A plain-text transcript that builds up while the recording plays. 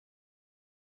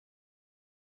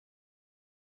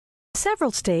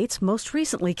Several states, most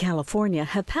recently California,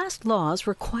 have passed laws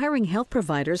requiring health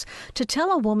providers to tell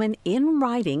a woman in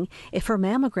writing if her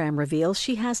mammogram reveals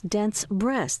she has dense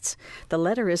breasts. The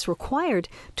letter is required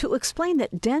to explain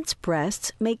that dense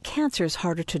breasts make cancers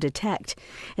harder to detect,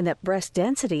 and that breast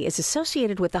density is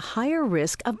associated with a higher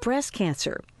risk of breast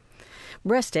cancer.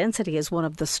 Breast density is one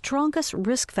of the strongest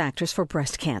risk factors for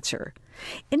breast cancer.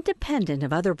 Independent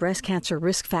of other breast cancer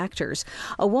risk factors,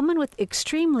 a woman with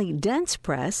extremely dense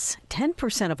breasts,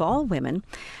 10% of all women,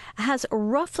 has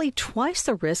roughly twice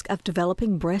the risk of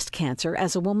developing breast cancer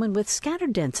as a woman with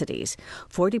scattered densities,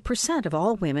 40% of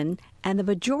all women, and the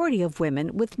majority of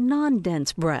women with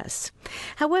non-dense breasts.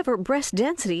 However, breast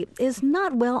density is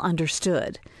not well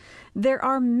understood. There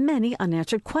are many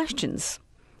unanswered questions.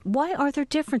 Why are there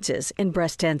differences in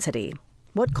breast density?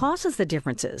 What causes the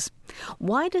differences?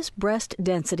 Why does breast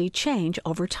density change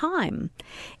over time?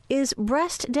 Is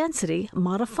breast density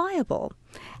modifiable?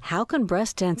 How can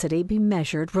breast density be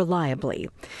measured reliably?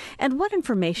 And what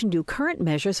information do current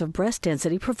measures of breast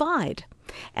density provide?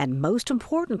 And most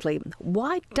importantly,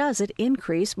 why does it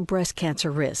increase breast cancer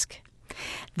risk?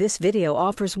 This video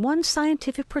offers one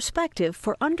scientific perspective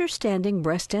for understanding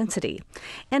breast density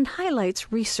and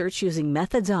highlights research using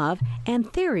methods of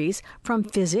and theories from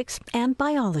physics and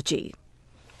biology.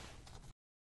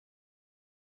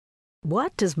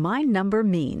 What does my number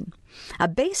mean? A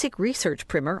basic research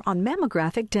primer on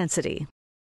mammographic density.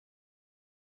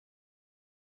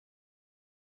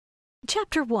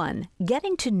 Chapter 1.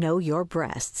 Getting to know your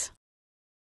breasts.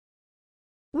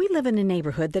 We live in a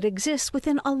neighborhood that exists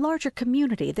within a larger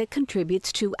community that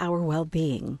contributes to our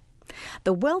well-being.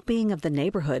 The well-being of the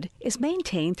neighborhood is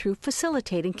maintained through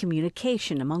facilitating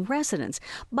communication among residents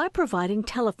by providing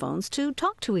telephones to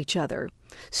talk to each other,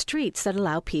 streets that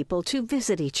allow people to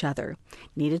visit each other,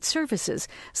 needed services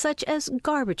such as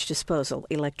garbage disposal,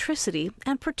 electricity,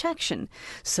 and protection,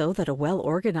 so that a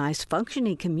well-organized,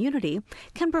 functioning community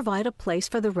can provide a place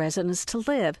for the residents to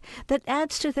live that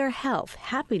adds to their health,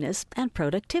 happiness, and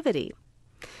productivity.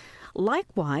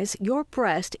 Likewise, your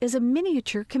breast is a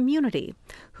miniature community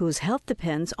whose health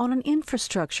depends on an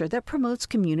infrastructure that promotes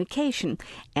communication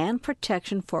and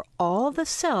protection for all the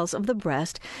cells of the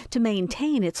breast to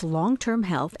maintain its long-term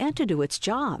health and to do its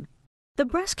job. The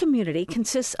breast community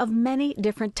consists of many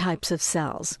different types of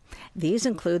cells. These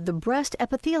include the breast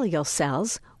epithelial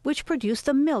cells, which produce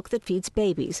the milk that feeds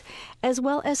babies, as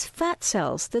well as fat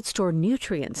cells that store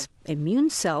nutrients, immune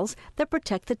cells that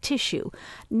protect the tissue,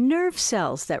 nerve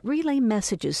cells that relay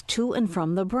messages to and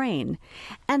from the brain,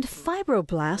 and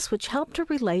fibroblasts which help to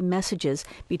relay messages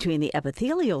between the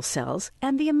epithelial cells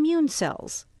and the immune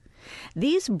cells.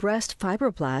 These breast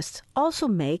fibroblasts also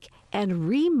make and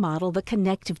remodel the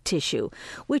connective tissue,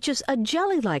 which is a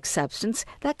jelly-like substance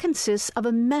that consists of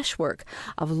a meshwork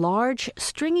of large,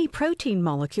 stringy protein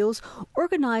molecules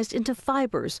organized into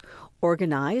fibers,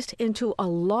 organized into a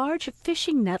large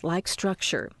fishing net-like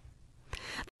structure.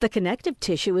 The connective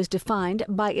tissue is defined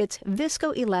by its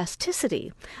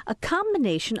viscoelasticity, a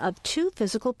combination of two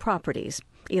physical properties,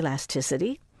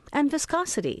 elasticity and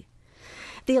viscosity.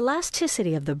 The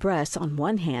elasticity of the breast, on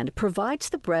one hand, provides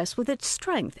the breast with its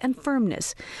strength and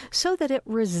firmness so that it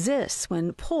resists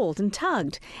when pulled and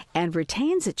tugged and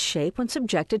retains its shape when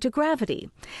subjected to gravity.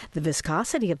 The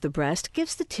viscosity of the breast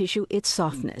gives the tissue its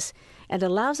softness and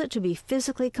allows it to be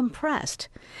physically compressed.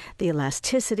 The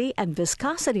elasticity and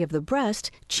viscosity of the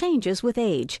breast changes with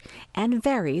age and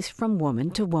varies from woman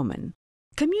to woman.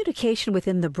 Communication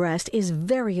within the breast is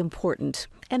very important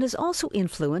and is also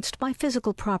influenced by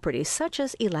physical properties such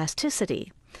as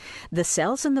elasticity. The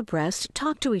cells in the breast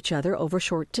talk to each other over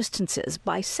short distances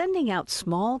by sending out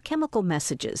small chemical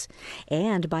messages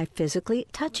and by physically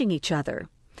touching each other.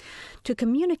 To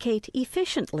communicate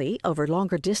efficiently over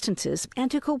longer distances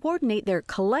and to coordinate their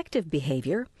collective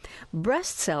behavior,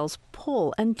 breast cells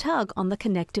pull and tug on the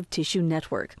connective tissue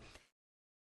network.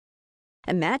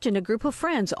 Imagine a group of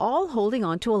friends all holding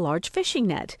on to a large fishing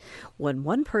net. When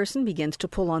one person begins to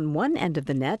pull on one end of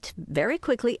the net, very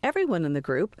quickly everyone in the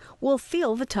group will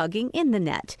feel the tugging in the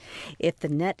net. If the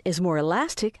net is more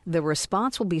elastic, the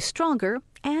response will be stronger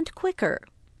and quicker.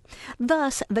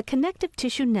 Thus, the connective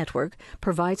tissue network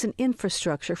provides an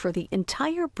infrastructure for the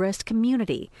entire breast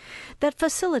community that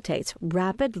facilitates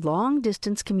rapid,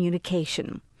 long-distance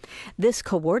communication. This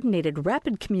coordinated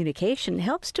rapid communication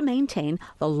helps to maintain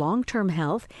the long-term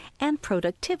health and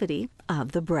productivity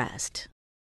of the breast.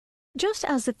 Just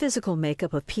as the physical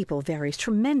makeup of people varies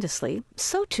tremendously,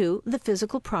 so too the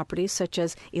physical properties such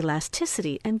as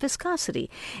elasticity and viscosity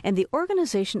and the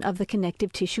organization of the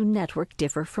connective tissue network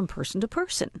differ from person to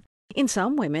person. In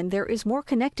some women, there is more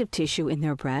connective tissue in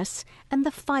their breasts, and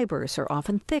the fibers are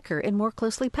often thicker and more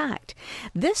closely packed.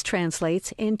 This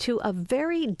translates into a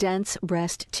very dense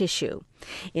breast tissue.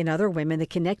 In other women, the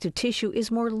connective tissue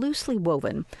is more loosely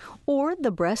woven, or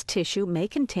the breast tissue may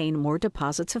contain more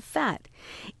deposits of fat.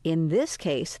 In this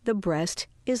case, the breast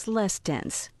is less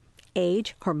dense.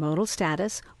 Age, hormonal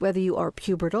status, whether you are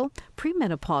pubertal,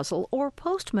 premenopausal, or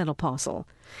postmenopausal.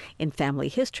 In family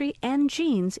history and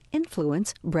genes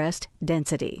influence breast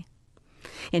density.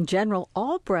 In general,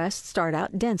 all breasts start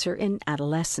out denser in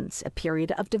adolescence, a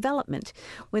period of development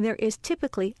when there is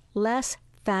typically less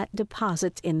fat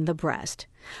deposits in the breast.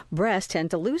 Breasts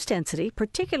tend to lose density,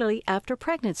 particularly after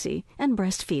pregnancy and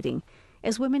breastfeeding,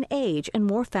 as women age and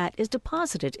more fat is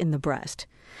deposited in the breast.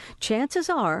 Chances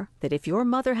are that if your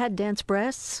mother had dense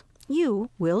breasts,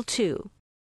 you will too.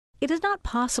 It is not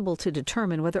possible to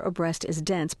determine whether a breast is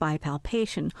dense by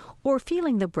palpation or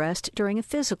feeling the breast during a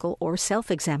physical or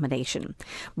self-examination.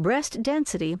 Breast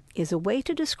density is a way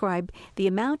to describe the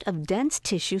amount of dense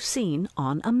tissue seen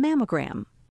on a mammogram.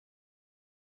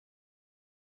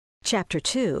 Chapter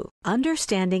 2.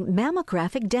 Understanding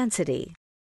Mammographic Density.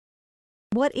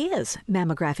 What is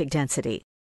mammographic density?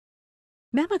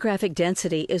 Mammographic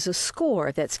density is a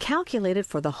score that's calculated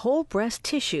for the whole breast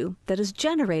tissue that is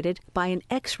generated by an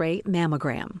X-ray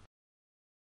mammogram.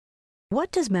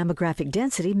 What does mammographic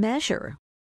density measure?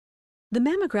 The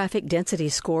mammographic density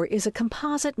score is a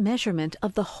composite measurement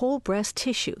of the whole breast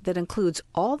tissue that includes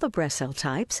all the breast cell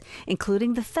types,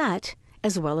 including the fat,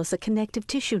 as well as the connective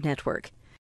tissue network.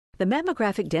 The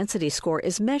mammographic density score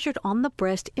is measured on the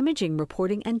Breast Imaging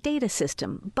Reporting and Data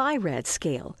System (BI-RAD)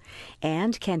 scale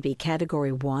and can be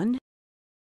Category 1,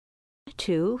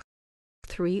 2,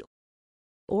 3,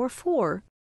 or 4,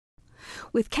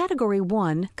 with Category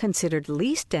 1 considered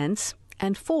least dense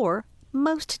and 4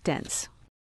 most dense.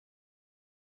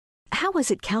 How is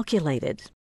it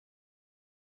calculated?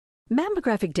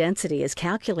 Mammographic density is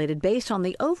calculated based on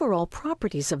the overall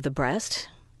properties of the breast,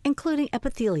 including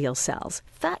epithelial cells,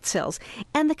 fat cells,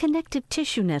 and the connective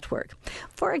tissue network.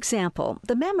 For example,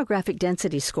 the mammographic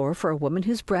density score for a woman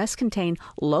whose breasts contain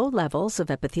low levels of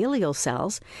epithelial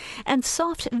cells and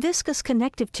soft viscous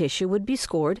connective tissue would be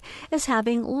scored as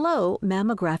having low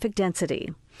mammographic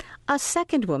density. A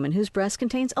second woman whose breast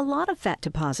contains a lot of fat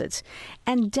deposits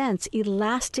and dense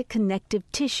elastic connective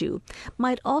tissue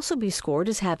might also be scored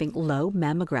as having low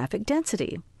mammographic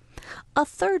density. A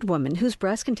third woman whose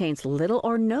breast contains little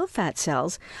or no fat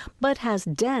cells but has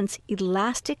dense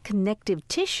elastic connective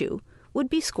tissue would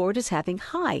be scored as having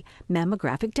high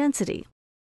mammographic density.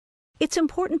 It's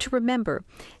important to remember,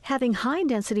 having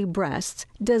high-density breasts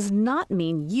does not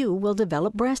mean you will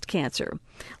develop breast cancer.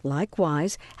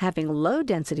 Likewise, having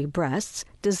low-density breasts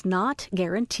does not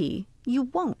guarantee you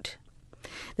won't.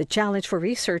 The challenge for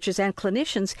researchers and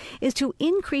clinicians is to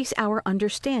increase our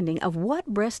understanding of what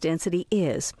breast density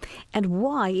is and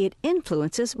why it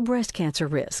influences breast cancer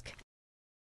risk.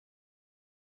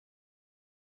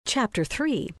 Chapter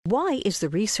 3. Why is the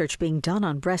research being done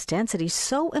on breast density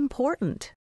so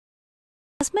important?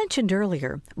 As mentioned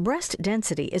earlier, breast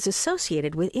density is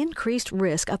associated with increased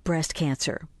risk of breast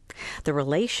cancer. The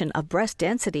relation of breast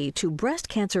density to breast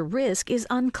cancer risk is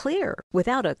unclear.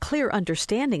 Without a clear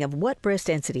understanding of what breast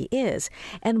density is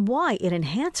and why it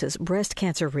enhances breast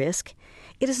cancer risk,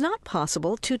 it is not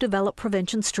possible to develop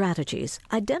prevention strategies,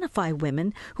 identify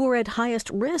women who are at highest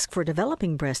risk for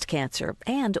developing breast cancer,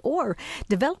 and/or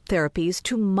develop therapies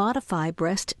to modify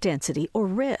breast density or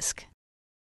risk.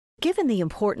 Given the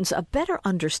importance of better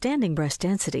understanding breast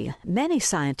density, many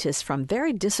scientists from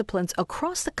varied disciplines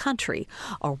across the country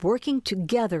are working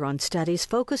together on studies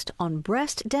focused on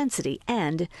breast density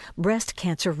and breast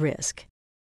cancer risk.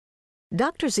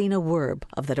 Dr. Zena Werb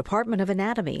of the Department of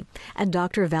Anatomy and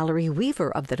Dr. Valerie Weaver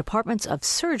of the Departments of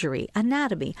Surgery,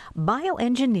 Anatomy,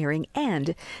 Bioengineering,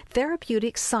 and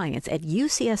Therapeutic Science at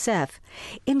UCSF,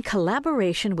 in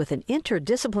collaboration with an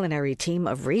interdisciplinary team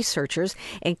of researchers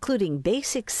including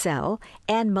basic cell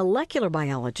and molecular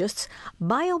biologists,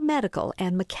 biomedical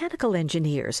and mechanical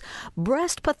engineers,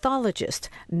 breast pathologists,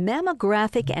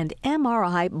 mammographic and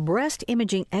MRI breast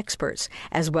imaging experts,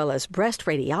 as well as breast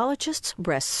radiologists,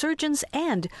 breast surgeons,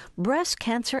 and breast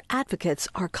cancer advocates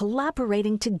are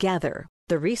collaborating together.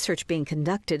 The research being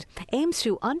conducted aims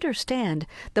to understand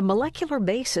the molecular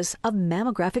basis of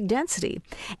mammographic density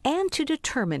and to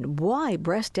determine why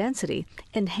breast density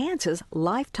enhances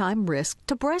lifetime risk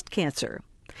to breast cancer.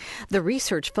 The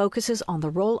research focuses on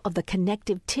the role of the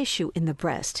connective tissue in the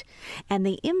breast and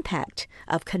the impact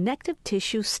of connective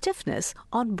tissue stiffness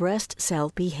on breast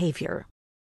cell behavior.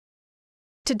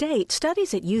 To date,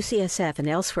 studies at UCSF and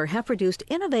elsewhere have produced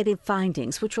innovative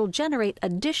findings which will generate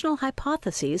additional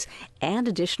hypotheses and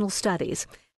additional studies.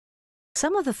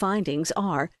 Some of the findings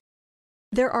are: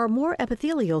 there are more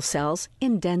epithelial cells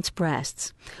in dense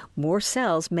breasts. More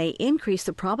cells may increase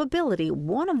the probability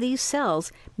one of these cells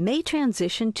may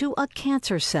transition to a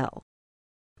cancer cell.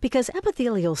 Because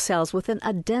epithelial cells within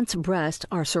a dense breast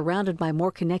are surrounded by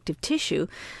more connective tissue,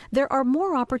 there are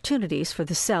more opportunities for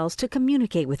the cells to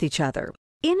communicate with each other.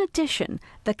 In addition,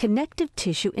 the connective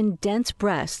tissue in dense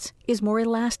breasts is more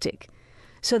elastic,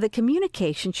 so the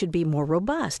communication should be more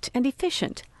robust and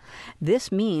efficient.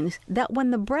 This means that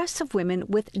when the breasts of women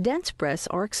with dense breasts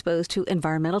are exposed to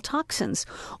environmental toxins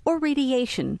or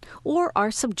radiation or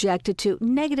are subjected to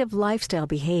negative lifestyle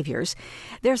behaviors,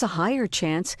 there's a higher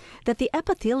chance that the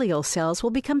epithelial cells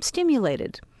will become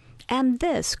stimulated. And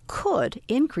this could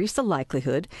increase the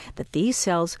likelihood that these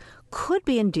cells could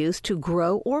be induced to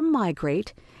grow or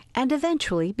migrate and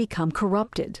eventually become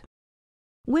corrupted.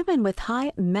 Women with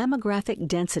high mammographic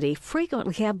density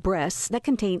frequently have breasts that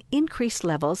contain increased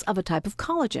levels of a type of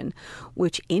collagen,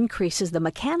 which increases the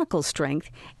mechanical strength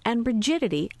and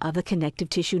rigidity of the connective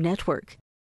tissue network.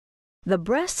 The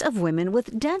breasts of women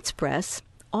with dense breasts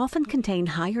often contain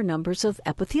higher numbers of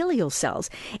epithelial cells,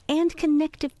 and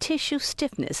connective tissue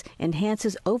stiffness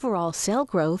enhances overall cell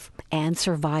growth and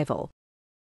survival.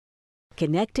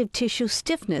 Connective tissue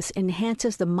stiffness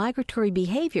enhances the migratory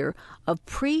behavior of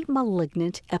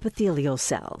pre-malignant epithelial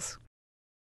cells.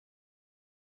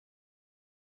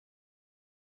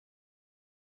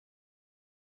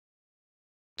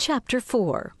 Chapter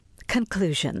 4.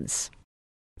 Conclusions.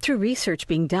 Through research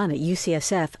being done at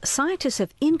UCSF, scientists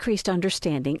have increased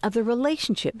understanding of the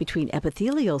relationship between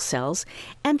epithelial cells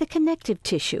and the connective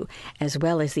tissue, as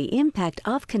well as the impact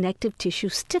of connective tissue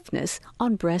stiffness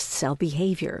on breast cell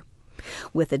behavior.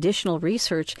 With additional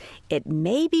research, it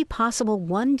may be possible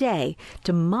one day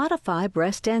to modify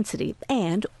breast density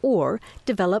and/or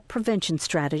develop prevention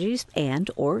strategies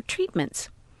and/or treatments.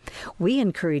 We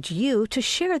encourage you to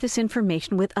share this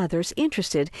information with others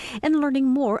interested in learning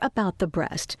more about the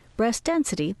breast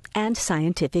density, and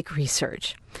scientific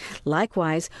research.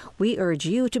 Likewise, we urge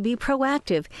you to be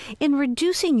proactive in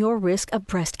reducing your risk of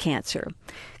breast cancer.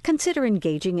 Consider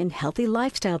engaging in healthy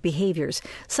lifestyle behaviors,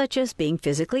 such as being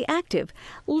physically active,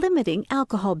 limiting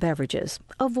alcohol beverages,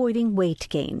 avoiding weight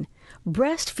gain,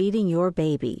 breastfeeding your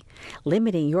baby,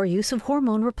 limiting your use of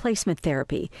hormone replacement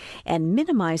therapy, and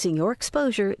minimizing your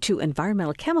exposure to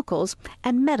environmental chemicals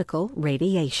and medical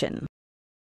radiation.